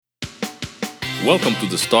Welcome to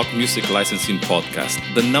the Stock Music Licensing Podcast,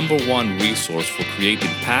 the number one resource for creating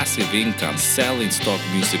passive income selling stock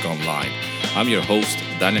music online. I'm your host,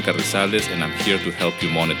 Daniel Carrizales, and I'm here to help you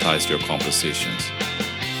monetize your compositions.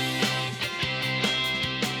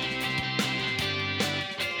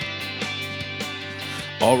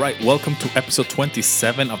 All right, welcome to episode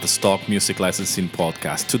 27 of the Stock Music Licensing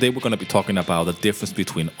Podcast. Today we're going to be talking about the difference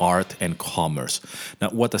between art and commerce. Now,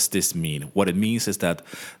 what does this mean? What it means is that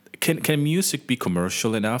can music be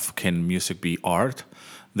commercial enough? Can music be art?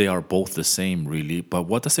 They are both the same, really. But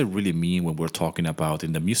what does it really mean when we're talking about,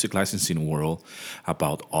 in the music licensing world,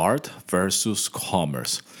 about art versus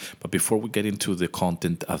commerce? But before we get into the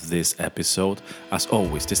content of this episode, as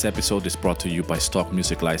always, this episode is brought to you by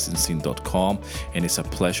StockMusicLicensing.com, and it's a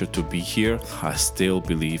pleasure to be here. I still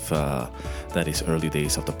believe that it's early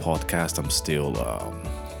days of the podcast. I'm still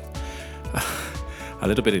a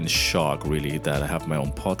little bit in shock, really, that I have my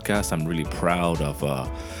own podcast. I'm really proud of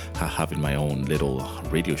having my own little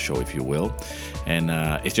radio show, if you will. And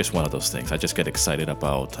it's just one of those things. I just get excited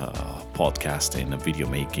about podcasting and video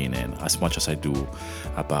making, and as much as I do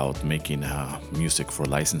about making music for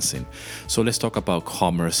licensing. So let's talk about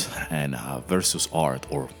commerce and versus art,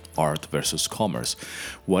 or art versus commerce.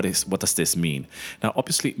 What does this mean? Now,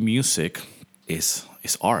 obviously, music is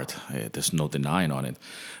art. There's no denying on it.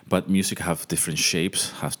 But music have different shapes,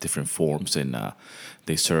 has different forms, and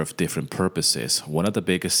they serve different purposes. One of the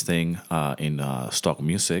biggest thing in stock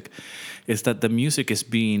music is that the music is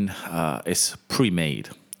pre-made.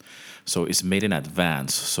 So it's made in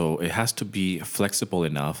advance. So it has to be flexible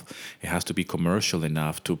enough. It has to be commercial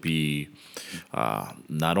enough to be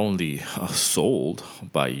not only sold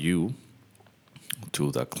by you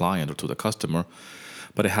to the client or to the customer,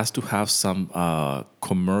 but it has to have some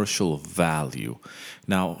commercial value.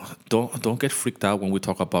 Now, don't get freaked out when we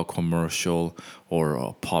talk about commercial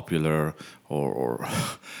or popular or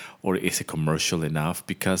is it commercial enough?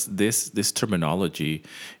 Because this terminology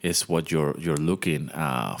is what you're looking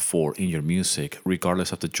for in your music,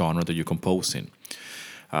 regardless of the genre that you're composing.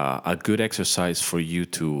 A good exercise for you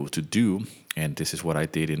to do, and this is what I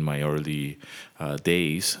did in my early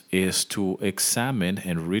days, is to examine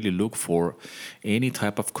and really look for any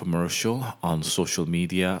type of commercial on social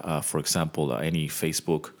media. For example, any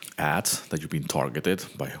Facebook ads that you've been targeted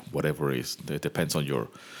by whatever is. It depends on your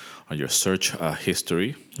search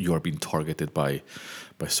history. You are being targeted by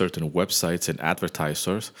certain websites and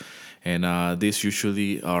advertisers. And these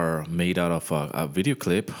usually are made out of a video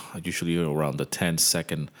clip, usually around the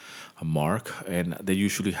 10-second mark, and they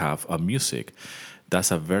usually have a music. That's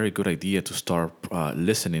a very good idea to start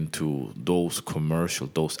listening to those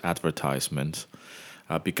those advertisements,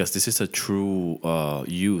 because this is a true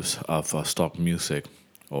use of stock music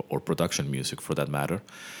or production music, for that matter.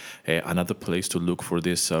 Another place to look for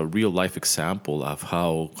this real-life example of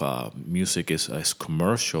how music is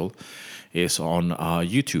commercial is on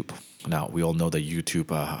YouTube. Now, we all know that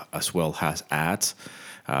YouTube as well has ads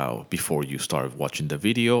before you start watching the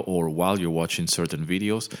video, or while you're watching certain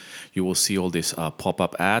videos, you will see all these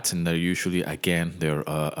pop-up ads, and they're usually, again, they're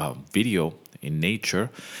video in nature,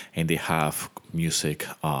 and they have music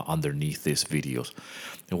underneath these videos.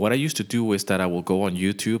 And what I used to do is that I will go on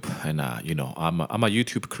YouTube, and I'm a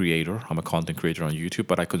YouTube creator. I'm a content creator on YouTube,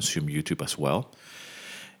 but I consume YouTube as well.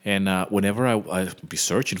 And whenever I be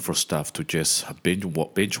searching for stuff to just binge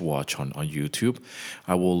watch on YouTube,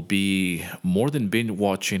 I will be more than binge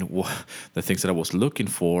watching the things that I was looking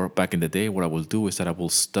for back in the day. What I will do is that I will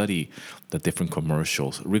study the different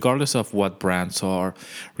commercials, regardless of what brands are,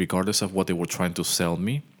 regardless of what they were trying to sell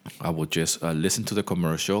me. I will just listen to the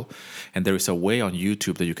commercial, and there is a way on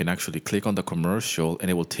YouTube that you can actually click on the commercial, and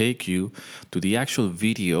it will take you to the actual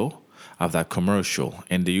video of that commercial,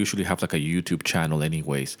 and they usually have like a YouTube channel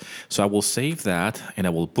anyways. So I will save that, and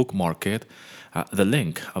I will bookmark it, the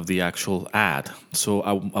link of the actual ad. So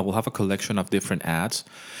I will have a collection of different ads,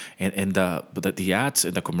 and the ads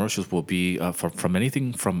and the commercials will be from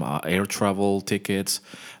anything from air travel tickets,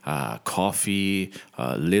 coffee,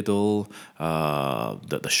 Lidl,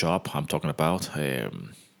 the shop I'm talking about,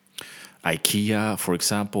 IKEA, for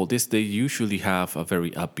example. They usually have a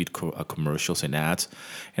very upbeat commercials and ads,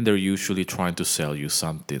 and they're usually trying to sell you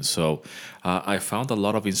something. So I found a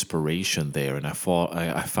lot of inspiration there, and I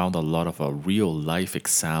found a lot of real life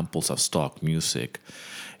examples of stock music.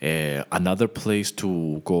 Another place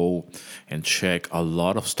to go and check a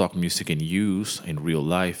lot of stock music in use in real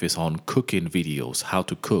life is on cooking videos, how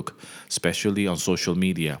to cook, especially on social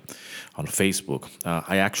media, on Facebook.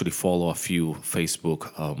 I actually follow a few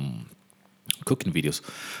Facebook cooking videos.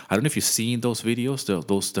 I don't know if you've seen those videos.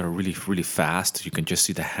 Those that are really, really fast. You can just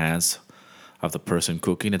see the hands of the person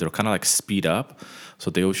cooking, and they're kind of like speed up. So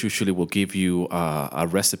they usually will give you a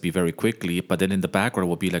recipe very quickly, but then in the background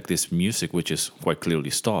will be like this music, which is quite clearly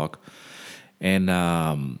stock, and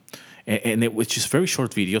it was just very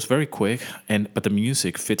short videos, very quick, and but the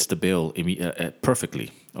music fits the bill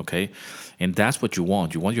perfectly. Okay, and that's what you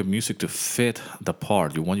want. You want your music to fit the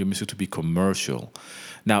part. You want your music to be commercial.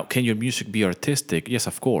 Now, can your music be artistic? Yes,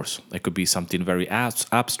 of course. It could be something very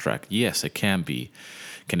abstract. Yes, it can be.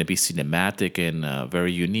 Can it be cinematic and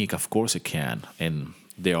very unique? Of course, it can. And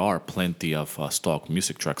there are plenty of stock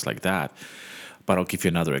music tracks like that. But I'll give you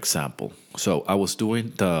another example. So I was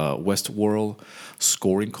doing the Westworld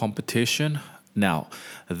scoring competition. Now,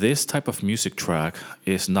 this type of music track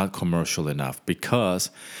is not commercial enough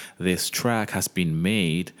because this track has been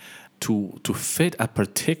made to fit a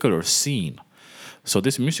particular scene. So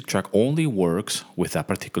this music track only works with that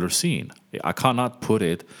particular scene. I cannot put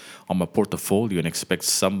it on my portfolio and expect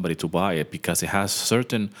somebody to buy it because it has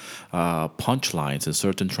certain punchlines and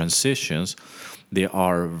certain transitions. They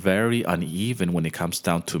are very uneven when it comes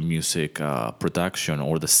down to music production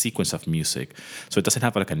or the sequence of music. So it doesn't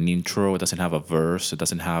have like an intro, it doesn't have a verse, it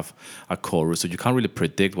doesn't have a chorus. So you can't really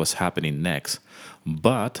predict what's happening next.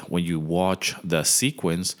 But when you watch the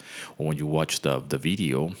sequence or when you watch the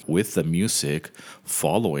video with the music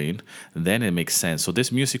following, then it makes sense. So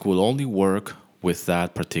this music will only work with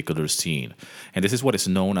that particular scene. And this is what is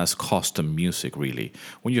known as custom music, really.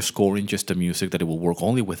 When you're scoring just the music, that it will work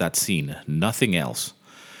only with that scene, nothing else.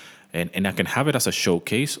 And I can have it as a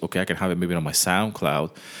showcase. Okay, I can have it maybe on my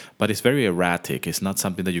SoundCloud, but it's very erratic. It's not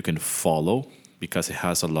something that you can follow because it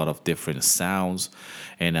has a lot of different sounds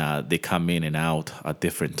and they come in and out at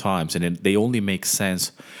different times. And then they only make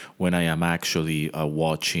sense when I am actually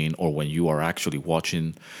watching or when you are actually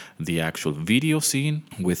watching the actual video scene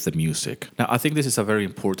with the music. Now, I think this is a very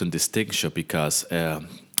important distinction because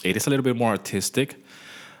it is a little bit more artistic.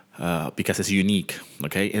 Because it's unique,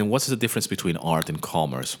 okay? And what's the difference between art and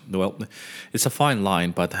commerce? Well, it's a fine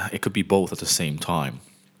line, but it could be both at the same time.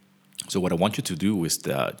 So what I want you to do is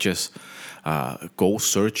just go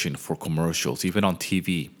searching for commercials, even on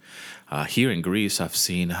TV. Here in Greece, I've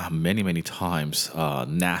seen many times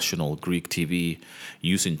national Greek TV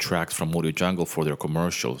using tracks from Audio Jungle for their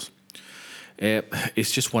commercials.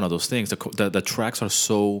 It's just one of those things. The tracks are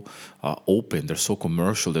so open, they're so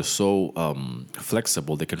commercial, they're so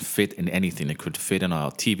flexible. They can fit in anything. They could fit in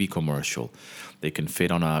a TV commercial. They can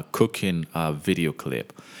fit on a cooking video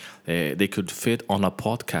clip. They could fit on a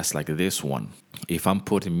podcast like this one. If I'm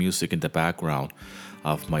putting music in the background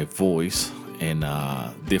of my voice and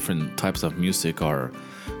different types of music are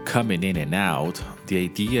coming in and out, the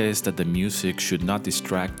idea is that the music should not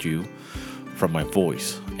distract you from my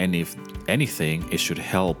voice. And if anything, it should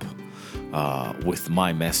help with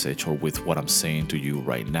my message or with what I'm saying to you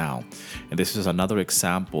right now. And this is another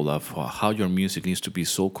example of how your music needs to be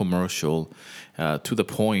so commercial to the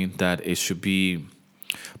point that it should be,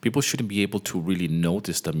 people shouldn't be able to really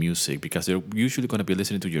notice the music because they're usually going to be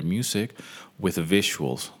listening to your music with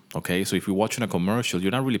visuals. Okay, so if you're watching a commercial,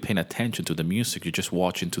 you're not really paying attention to the music, you're just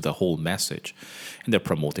watching to the whole message. And they're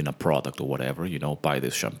promoting a product or whatever, buy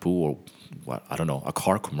this shampoo or what, I don't know, a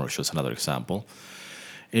car commercial is another example.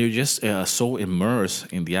 And you're just so immersed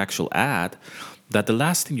in the actual ad that the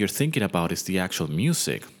last thing you're thinking about is the actual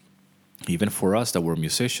music. Even for us that were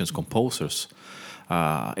musicians, composers.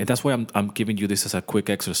 And that's why I'm giving you this as a quick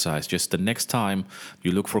exercise. Just the next time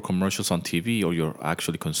you look for commercials on TV or you're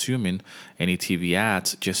actually consuming any TV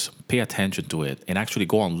ads, just pay attention to it and actually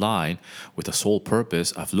go online with the sole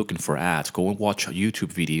purpose of looking for ads. Go and watch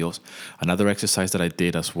YouTube videos. Another exercise that I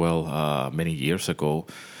did as well many years ago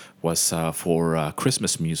was for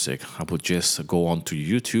Christmas music. I would just go onto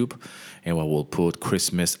YouTube and I will put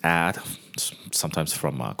Christmas ad, sometimes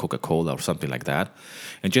from Coca-Cola or something like that,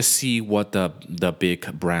 and just see what the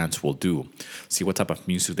big brands will do. See what type of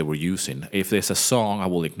music they were using. If there's a song, I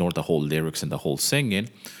will ignore the whole lyrics and the whole singing,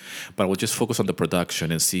 but I will just focus on the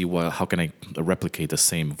production and see how can I replicate the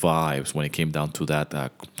same vibes when it came down to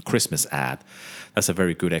that Christmas ad. That's a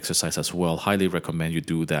very good exercise as well. Highly recommend you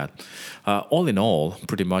do that. All in all,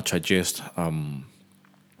 pretty much I just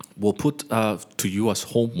will put to you as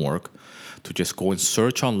homework to just go and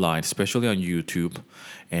search online, especially on YouTube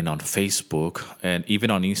and on Facebook and even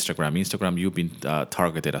on Instagram. Instagram, you've been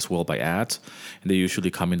targeted as well by ads, and they usually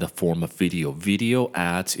come in the form of video. Video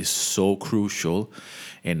ads is so crucial,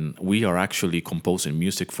 and we are actually composing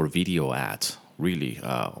music for video ads really,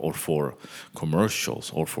 or for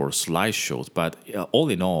commercials or for slideshows. But all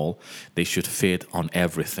in all, they should fit on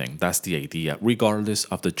everything. That's the idea, regardless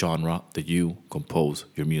of the genre that you compose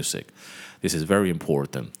your music. This is very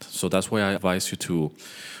important. So that's why I advise you to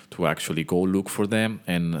actually go look for them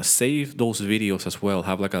and save those videos as well.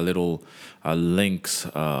 Have like a little links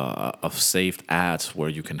of saved ads where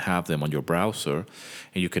you can have them on your browser,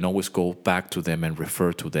 and you can always go back to them and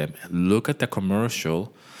refer to them. Look at the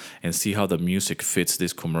commercial and see how the music fits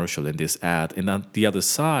this commercial and this ad. And on the other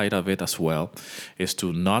side of it as well is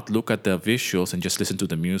to not look at the visuals and just listen to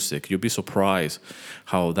the music. You'll be surprised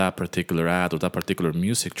how that particular ad or that particular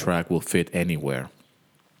music track will fit anywhere.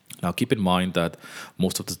 Now, keep in mind that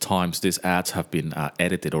most of the times these ads have been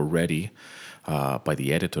edited already by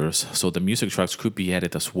the editors, so the music tracks could be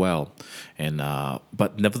edited as well. And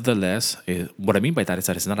but nevertheless, what I mean by that is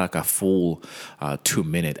that it's not like a full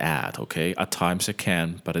 2-minute ad. Okay, at times it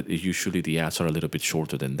can, but usually the ads are a little bit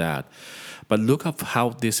shorter than that. But look at how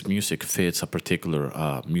this music fits a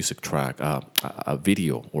particular music track, a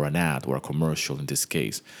video or an ad or a commercial in this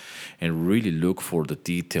case, and really look for the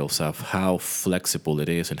details of how flexible it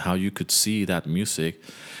is and how you could see that music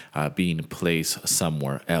being placed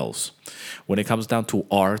somewhere else. When it comes down to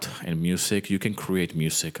art and music, you can create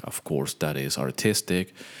music, of course, that is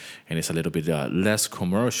artistic and it's a little bit less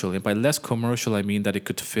commercial. And by less commercial, I mean that it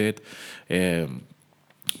could fit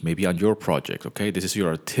maybe on your project. Okay, this is your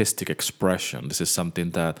artistic expression. This is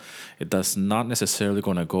something that it does not necessarily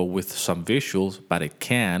going to go with some visuals, but it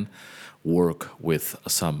can work with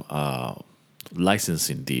some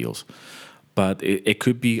licensing deals. But it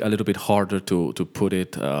could be a little bit harder to put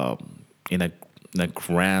it in a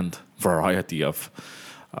grand variety of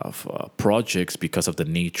projects because of the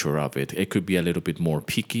nature of it. It could be a little bit more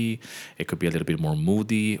picky, it could be a little bit more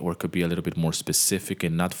moody, or it could be a little bit more specific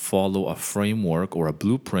and not follow a framework or a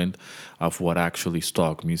blueprint of what actually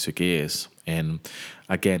stock music is. And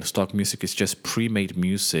again, stock music is just pre-made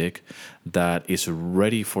music that is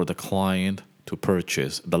ready for the client to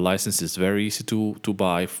purchase. The license is very easy to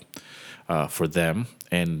buy for them,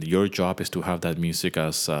 and your job is to have that music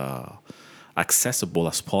as accessible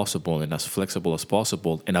as possible and as flexible as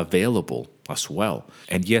possible and available as well.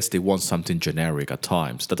 And yes, they want something generic at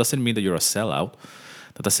times. That doesn't mean that you're a sellout.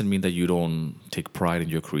 That doesn't mean that you don't take pride in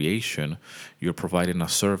your creation. You're providing a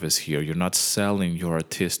service here. You're not selling your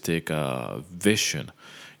artistic vision.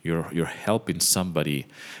 You're helping somebody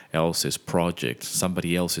else's project,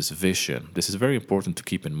 somebody else's vision. This is very important to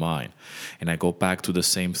keep in mind. And I go back to the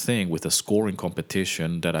same thing with the scoring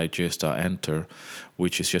competition that I just entered,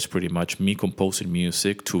 which is just pretty much me composing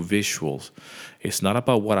music to visuals. It's not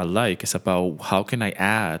about what I like. It's about how can I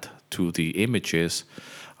add to the images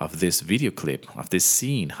of this video clip, of this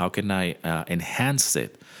scene. How can I enhance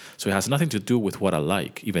it? So it has nothing to do with what I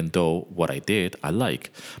like, even though what I did, I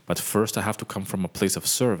like. But first, I have to come from a place of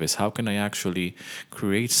service. How can I actually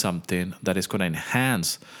create something that is going to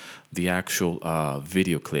enhance the actual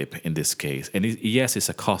video clip in this case? And yes, it's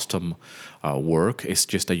a custom work. It's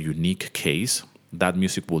just a unique case. That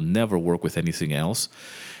music will never work with anything else.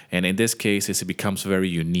 And in this case, it becomes very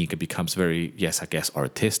unique. It becomes very, yes, I guess,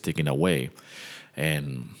 artistic in a way.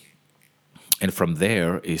 And from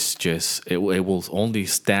there, it's just it will only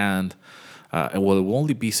stand. It will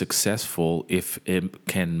only be successful if it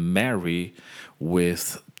can marry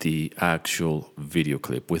with the actual video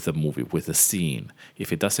clip, with the movie, with the scene.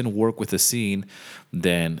 If it doesn't work with the scene,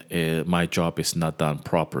 then my job is not done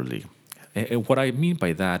properly. And what I mean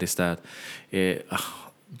by that is that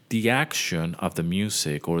the action of the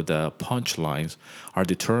music or the punchlines are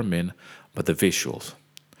determined by the visuals.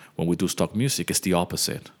 When we do stock music, it's the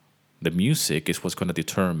opposite. The music is what's going to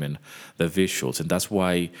determine the visuals. And that's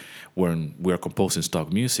why when we're composing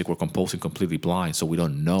stock music, we're composing completely blind, so we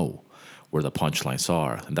don't know where the punchlines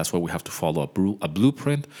are. And that's why we have to follow a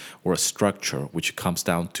blueprint or a structure, which comes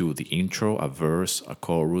down to the intro, a verse, a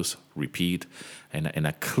chorus, repeat, and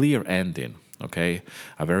a clear ending, okay?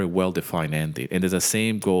 A very well-defined ending. And the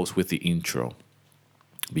same goes with the intro.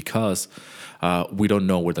 Because we don't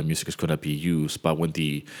know where the music is going to be used, but when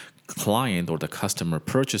the client or the customer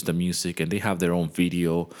purchase the music and they have their own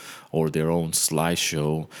video or their own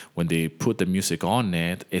slideshow, when they put the music on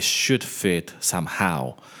it, it should fit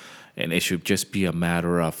somehow. And it should just be a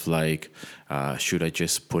matter of like, should I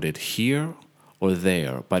just put it here or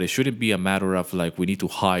there? But it shouldn't be a matter of like, we need to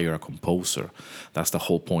hire a composer. That's the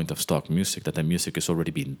whole point of stock music, that the music is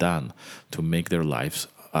already being done to make their lives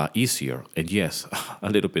easier, and yes, a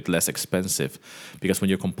little bit less expensive, because when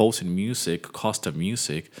you're composing music, cost of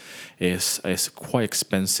music is quite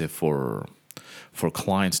expensive for for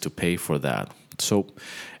clients to pay for that. So,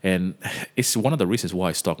 and it's one of the reasons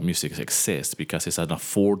why stock music exists, because it's an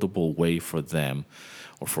affordable way for them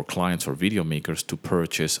or for clients or video makers to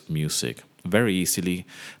purchase music very easily.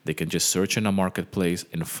 They can just search in a marketplace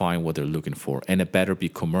and find what they're looking for. And it better be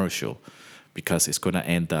commercial, because it's going to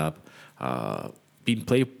end up being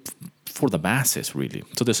played for the masses, really.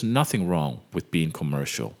 So there's nothing wrong with being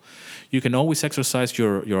commercial. You can always exercise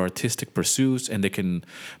your artistic pursuits, and they can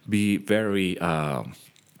be very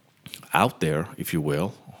out there, if you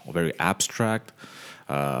will, very abstract,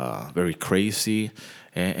 very crazy.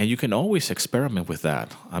 And you can always experiment with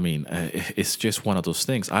that. I mean, it's just one of those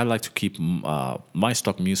things. I like to keep my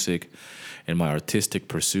stock music and my artistic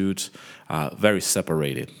pursuits very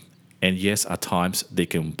separated. And yes, at times they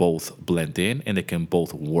can both blend in and they can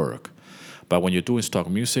both work. But when you're doing stock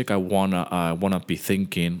music, I wanna be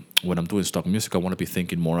thinking, when I'm doing stock music, I wanna be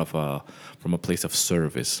thinking more of from a place of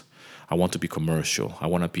service. I want to be commercial. I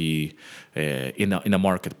want to be in a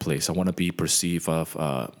marketplace. I want to be perceived of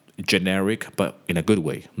generic, but in a good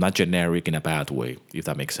way, not generic in a bad way, if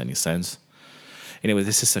that makes any sense. Anyway,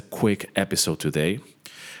 this is a quick episode today.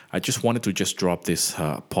 I just wanted to just drop this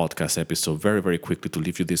podcast episode very, very quickly to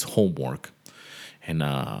leave you this homework, and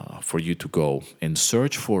for you to go and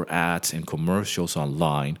search for ads and commercials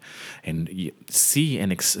online and see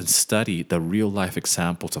and study the real life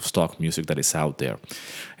examples of stock music that is out there.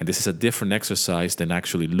 And this is a different exercise than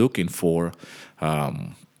actually looking for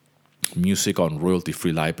music on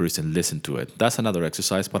royalty-free libraries and listen to it. That's another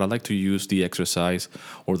exercise, but I like to use the exercise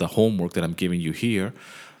or the homework that I'm giving you here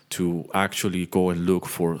to actually go and look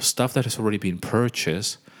for stuff that has already been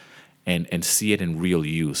purchased and see it in real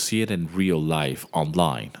use, see it in real life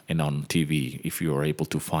online and on TV if you are able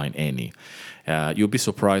to find any. You'll be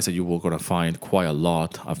surprised that you will going to find quite a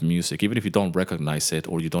lot of music, even if you don't recognize it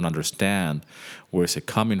or you don't understand where is it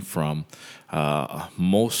coming from.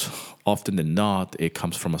 Most often than not, it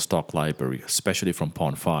comes from a stock library, especially from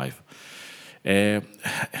Pond5. And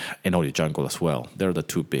Audio Jungle as well. They're the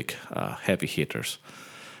two big heavy hitters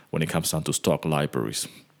when it comes down to stock libraries.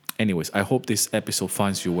 Anyways, I hope this episode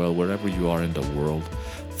finds you well wherever you are in the world.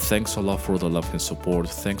 Thanks a lot for the love and support.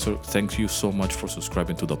 Thank you so much for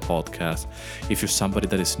subscribing to the podcast. If you're somebody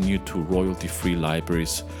that is new to royalty-free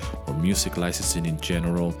libraries or music licensing in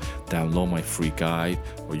general, download my free guide,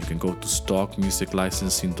 or you can go to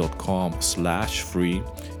stockmusiclicensing.com/free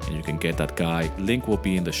and you can get that guide. Link will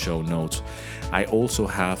be in the show notes. I also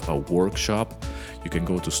have a workshop. You can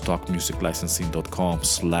go to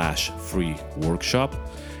stockmusiclicensing.com/free workshop.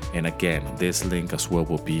 And again, this link as well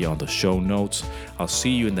will be on the show notes. I'll see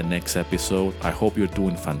you in the next episode. I hope you're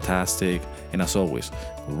doing fantastic. And as always,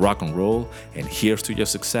 rock and roll, and here's to your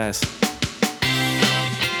success.